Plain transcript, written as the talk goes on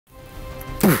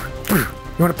You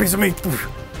want a piece of me?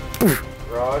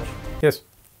 Raj? Yes.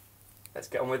 Let's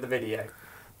get on with the video.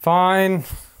 Fine.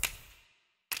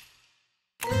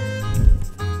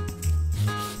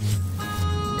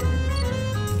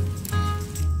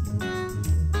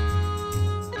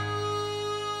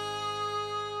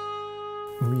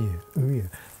 Ooh yeah, ooh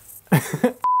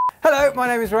yeah. Hello, my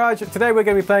name is Raj. Today we're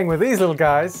going to be playing with these little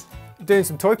guys, doing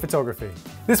some toy photography.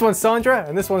 This one's Sandra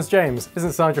and this one's James.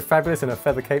 Isn't Sandra fabulous in a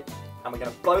feather cape? And we're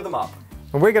going to blow them up.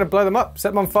 And we're going to blow them up,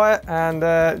 set them on fire,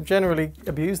 and generally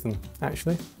abuse them,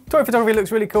 actually. Toy photography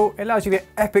looks really cool. It allows you to get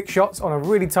epic shots on a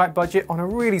really tight budget on a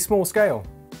really small scale.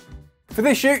 For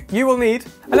this shoot, you will need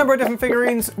a number of different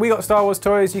figurines. We got Star Wars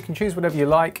toys, you can choose whatever you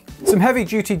like. Some heavy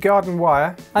duty garden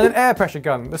wire, and an air pressure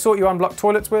gun, the sort you unblock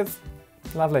toilets with.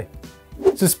 Lovely.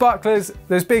 Some sparklers,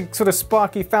 those big sort of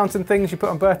sparky fountain things you put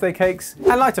on birthday cakes, and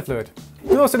lighter fluid.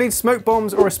 You'll also need smoke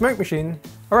bombs or a smoke machine.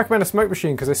 I recommend a smoke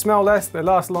machine because they smell less, they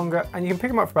last longer, and you can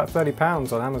pick them up for about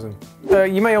 £30 on Amazon.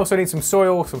 You may also need some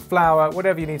soil, some flour,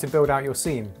 whatever you need to build out your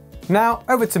scene. Now,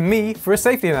 over to me for a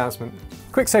safety announcement.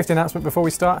 Quick safety announcement before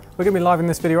we start. We're going to be livening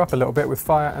this video up a little bit with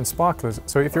fire and sparklers,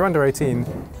 so if you're under 18,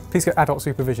 please get adult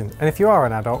supervision. And if you are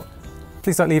an adult,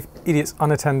 please don't leave idiots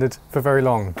unattended for very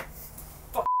long.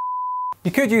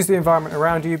 You could use the environment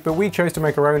around you, but we chose to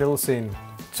make our own little scene.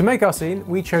 To make our scene,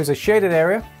 we chose a shaded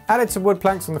area, added some wood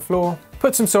planks on the floor,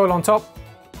 put some soil on top,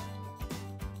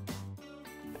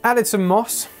 added some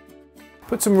moss,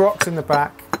 put some rocks in the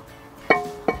back,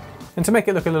 and to make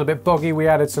it look a little bit boggy, we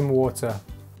added some water.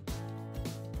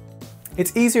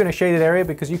 It's easier in a shaded area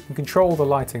because you can control the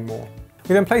lighting more.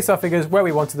 We then placed our figures where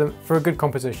we wanted them for a good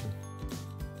composition.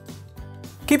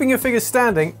 Keeping your figures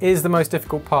standing is the most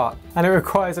difficult part, and it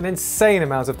requires an insane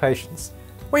amount of patience.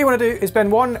 What you want to do is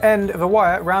bend one end of the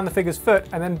wire around the figure's foot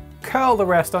and then curl the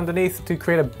rest underneath to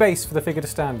create a base for the figure to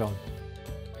stand on.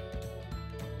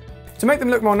 To make them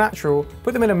look more natural,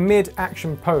 put them in a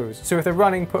mid-action pose. So if they're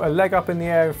running, put a leg up in the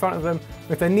air in front of them.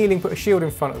 If they're kneeling, put a shield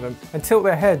in front of them and tilt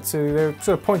their head so they're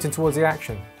sort of pointing towards the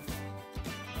action.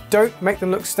 Don't make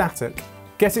them look static.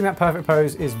 Getting that perfect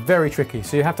pose is very tricky,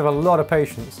 so you have to have a lot of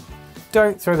patience.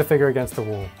 Don't throw the figure against the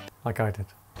wall, like I did,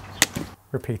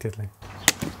 repeatedly.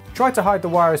 Try to hide the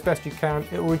wire as best you can,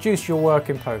 it will reduce your work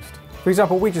in post. For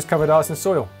example, we just covered ours in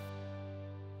soil.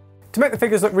 To make the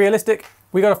figures look realistic,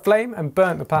 we got a flame and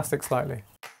burnt the plastic slightly.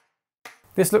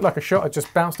 This looked like a shot had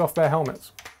just bounced off their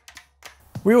helmets.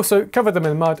 We also covered them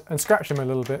in mud and scratched them a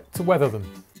little bit to weather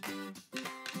them.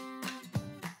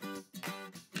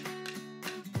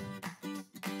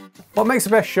 What makes the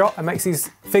best shot and makes these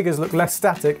figures look less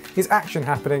static is action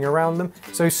happening around them.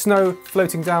 So snow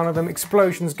floating down on them,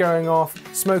 explosions going off,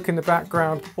 smoke in the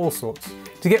background, all sorts.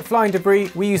 To get flying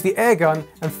debris, we used the air gun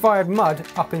and fired mud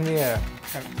up in the air.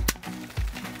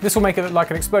 This will make it look like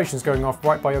an explosion's going off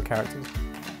right by your characters.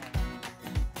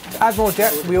 To add more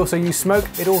depth, we also use smoke.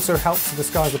 It also helps to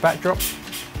disguise the backdrop.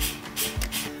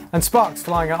 And sparks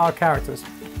flying at our characters.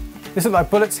 This looks like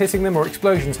bullets hitting them or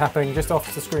explosions happening just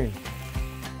off the screen.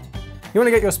 You want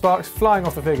to get your sparks flying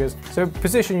off the figures, so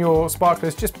position your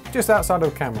sparklers just outside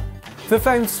of the camera. For the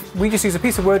flames, we just use a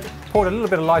piece of wood, poured a little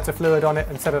bit of lighter fluid on it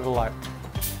and set it alight.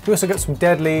 We also got some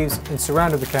dead leaves and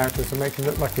surrounded the characters to make him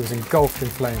look like he was engulfed in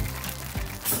flames.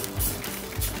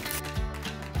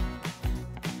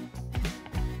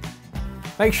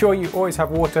 Make sure you always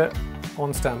have water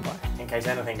on standby. In case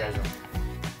anything goes wrong.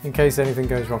 In case anything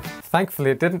goes wrong.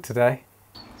 Thankfully it didn't today.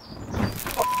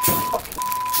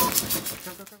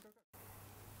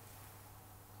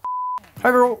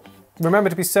 Overall,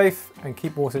 remember to be safe and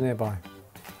keep water nearby.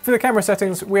 For the camera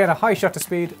settings, we had a high shutter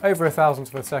speed, over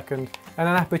 1,000 per second, and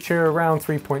an aperture around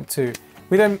 3.2.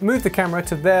 We then moved the camera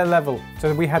to their level, so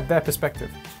that we had their perspective.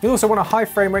 You also want a high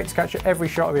frame rate to capture every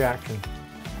shot of the action.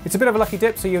 It's a bit of a lucky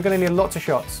dip, so you're going to need lots of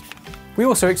shots. We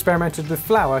also experimented with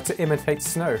flour to imitate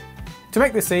snow. To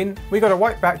make this scene, we got a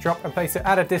white backdrop and placed it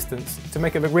at a distance to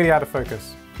make it look really out of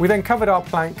focus. We then covered our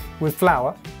plank with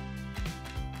flour,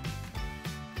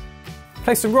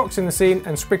 placed some rocks in the scene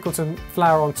and sprinkled some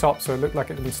flour on top so it looked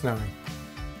like it had been snowing.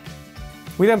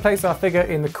 We then placed our figure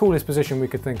in the coolest position we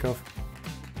could think of.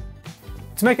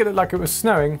 To make it look like it was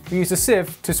snowing, we used a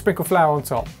sieve to sprinkle flour on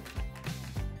top.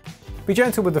 Be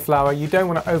gentle with the flour, you don't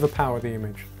want to overpower the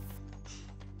image.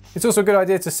 It's also a good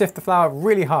idea to sift the flour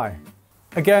really high.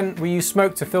 Again, we used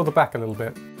smoke to fill the back a little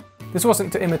bit. This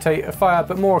wasn't to imitate a fire,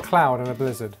 but more a cloud and a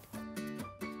blizzard.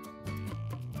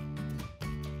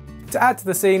 To add to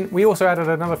the scene, we also added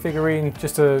another figurine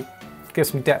just to give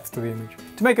some depth to the image.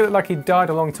 To make it look like he died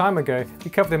a long time ago,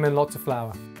 we covered him in lots of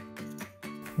flour.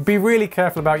 Be really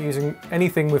careful about using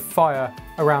anything with fire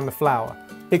around the flour.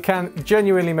 It can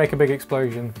genuinely make a big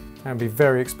explosion, and be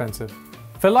very expensive.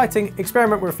 For lighting,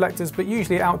 experiment with reflectors, but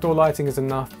usually outdoor lighting is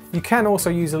enough. You can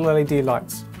also use LED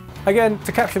lights. Again,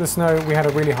 to capture the snow, we had a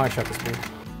really high shutter speed.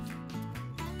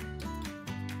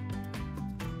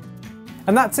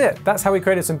 And that's it. That's how we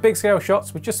created some big scale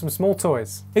shots with just some small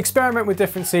toys. Experiment with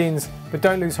different scenes, but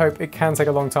don't lose hope. It can take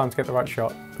a long time to get the right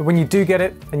shot. But when you do get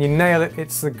it and you nail it,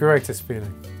 it's the greatest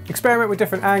feeling. Experiment with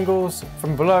different angles,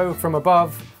 from below, from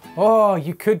above. Oh,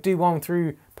 you could do one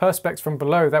through perspex from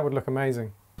below. That would look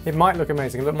amazing. It might look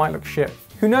amazing, it might look shit.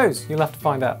 Who knows? You'll have to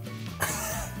find out.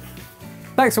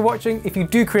 Thanks for watching. If you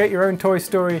do create your own Toy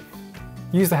Story,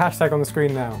 use the hashtag on the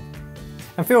screen now.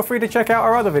 And feel free to check out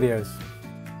our other videos.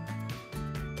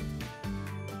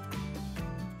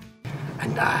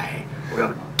 And I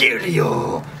will kill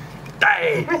you.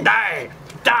 Die, die,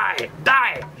 die,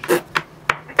 die.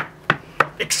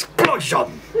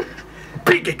 Explosion.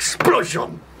 Big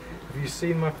explosion. Have you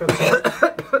seen my first?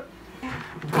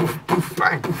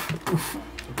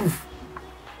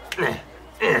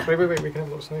 Wait, we can have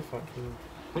a little snow fight.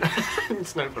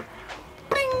 Sniper.